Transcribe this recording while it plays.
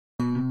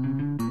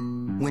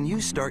When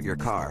you start your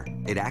car,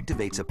 it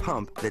activates a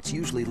pump that's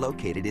usually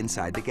located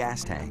inside the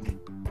gas tank.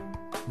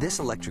 This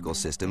electrical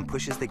system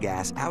pushes the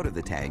gas out of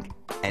the tank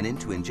and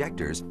into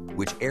injectors,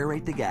 which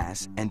aerate the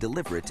gas and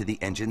deliver it to the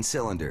engine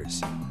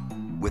cylinders.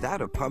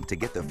 Without a pump to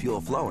get the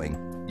fuel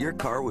flowing, your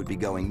car would be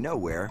going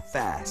nowhere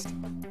fast.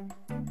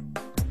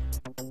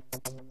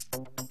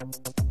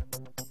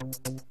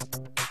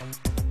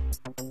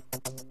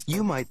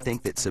 You might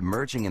think that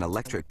submerging an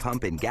electric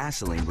pump in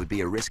gasoline would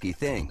be a risky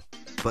thing,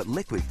 but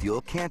liquid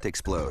fuel can't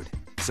explode,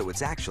 so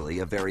it's actually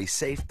a very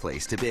safe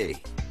place to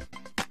be.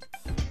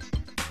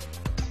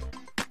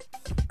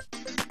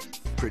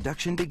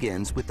 Production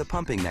begins with the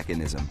pumping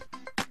mechanism.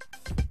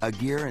 A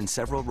gear and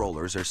several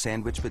rollers are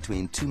sandwiched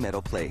between two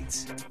metal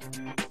plates.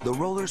 The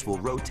rollers will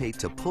rotate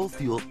to pull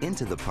fuel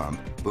into the pump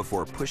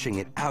before pushing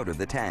it out of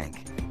the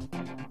tank.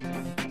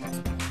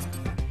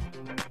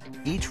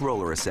 Each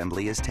roller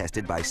assembly is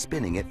tested by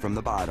spinning it from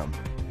the bottom.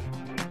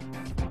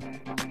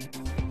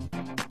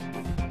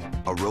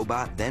 A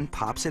robot then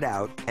pops it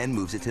out and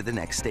moves it to the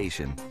next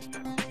station.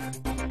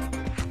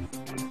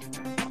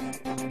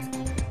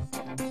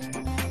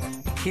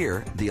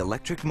 Here, the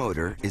electric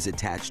motor is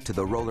attached to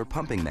the roller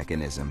pumping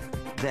mechanism.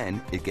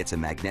 Then, it gets a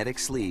magnetic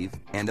sleeve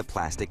and a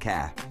plastic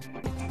cap.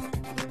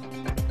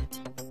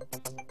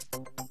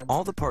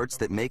 All the parts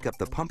that make up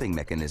the pumping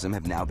mechanism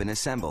have now been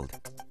assembled.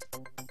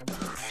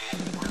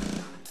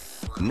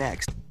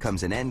 Next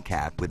comes an end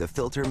cap with a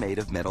filter made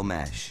of metal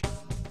mesh.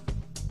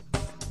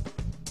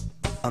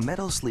 A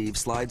metal sleeve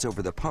slides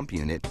over the pump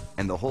unit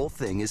and the whole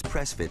thing is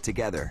press fit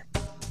together.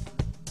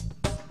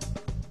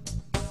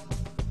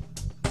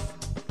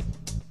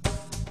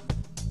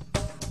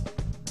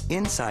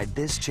 Inside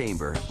this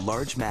chamber,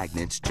 large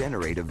magnets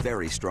generate a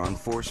very strong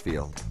force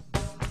field.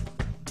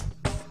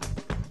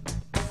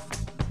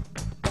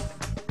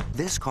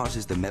 This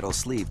causes the metal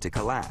sleeve to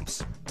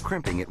collapse,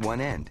 crimping at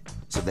one end,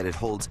 so that it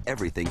holds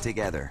everything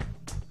together.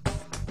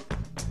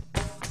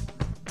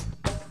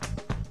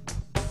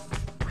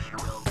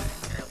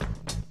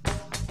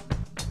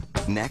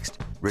 Next,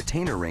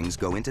 retainer rings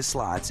go into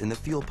slots in the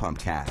fuel pump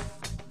cap.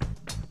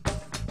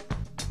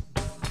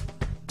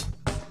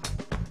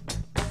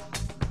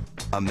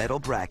 A metal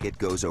bracket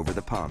goes over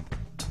the pump.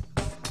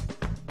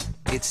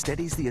 It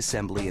steadies the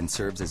assembly and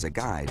serves as a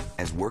guide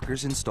as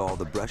workers install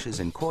the brushes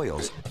and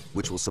coils,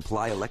 which will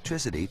supply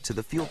electricity to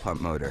the fuel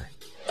pump motor.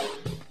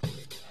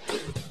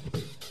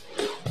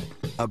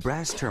 A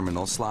brass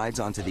terminal slides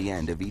onto the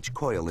end of each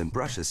coil and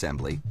brush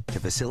assembly to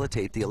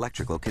facilitate the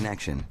electrical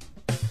connection.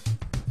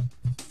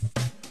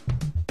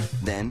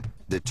 Then,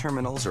 the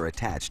terminals are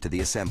attached to the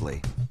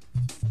assembly.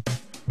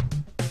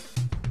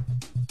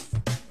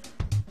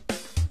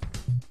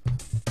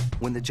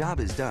 When the job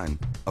is done,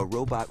 a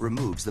robot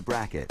removes the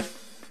bracket.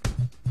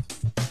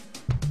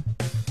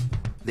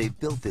 They've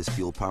built this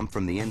fuel pump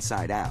from the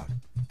inside out,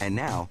 and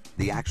now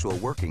the actual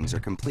workings are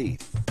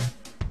complete.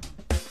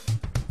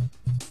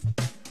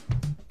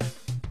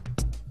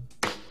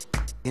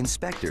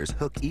 Inspectors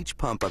hook each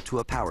pump up to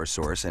a power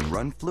source and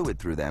run fluid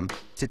through them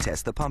to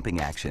test the pumping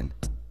action.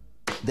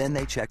 Then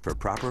they check for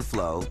proper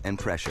flow and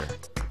pressure.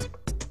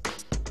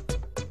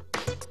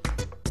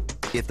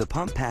 If the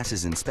pump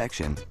passes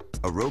inspection,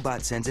 a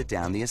robot sends it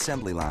down the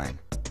assembly line,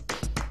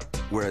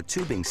 where a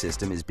tubing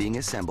system is being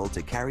assembled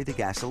to carry the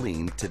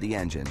gasoline to the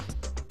engine.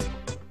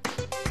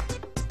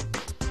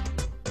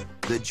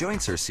 The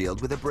joints are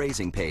sealed with a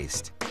brazing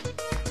paste.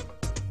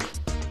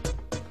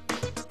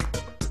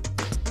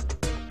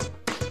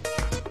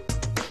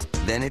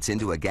 Then it's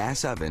into a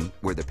gas oven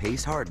where the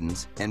paste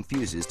hardens and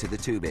fuses to the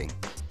tubing.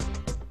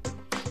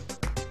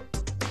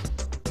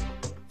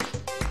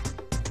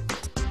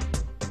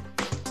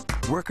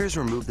 Workers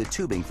remove the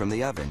tubing from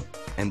the oven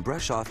and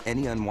brush off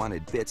any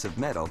unwanted bits of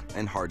metal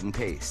and hardened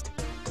paste.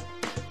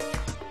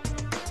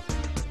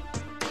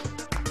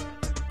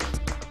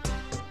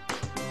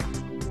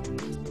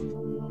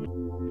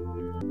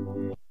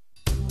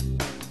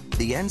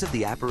 The ends of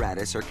the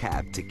apparatus are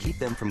capped to keep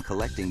them from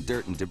collecting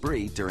dirt and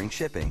debris during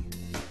shipping.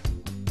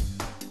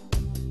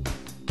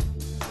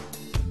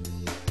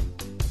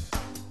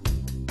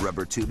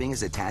 Rubber tubing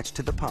is attached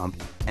to the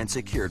pump and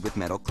secured with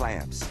metal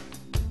clamps.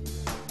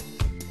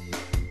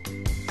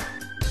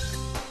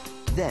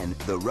 Then,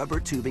 the rubber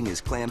tubing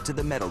is clamped to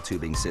the metal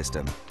tubing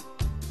system.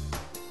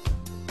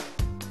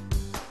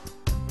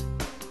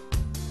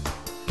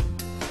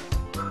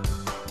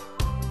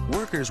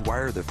 Workers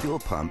wire the fuel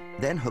pump,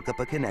 then hook up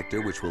a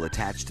connector which will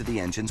attach to the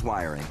engine's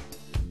wiring.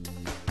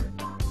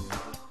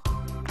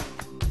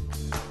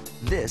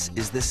 This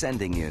is the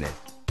sending unit.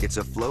 It's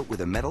a float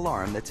with a metal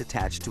arm that's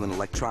attached to an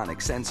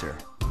electronic sensor.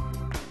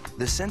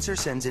 The sensor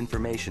sends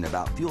information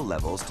about fuel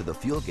levels to the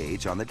fuel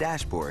gauge on the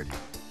dashboard.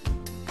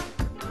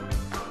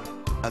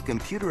 A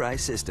computerized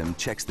system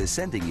checks the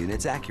sending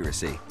unit's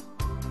accuracy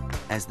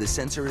as the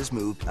sensor is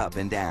moved up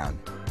and down.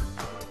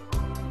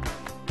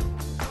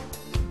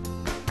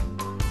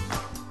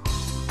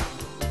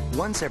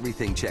 Once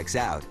everything checks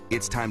out,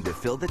 it's time to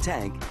fill the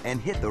tank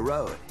and hit the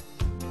road.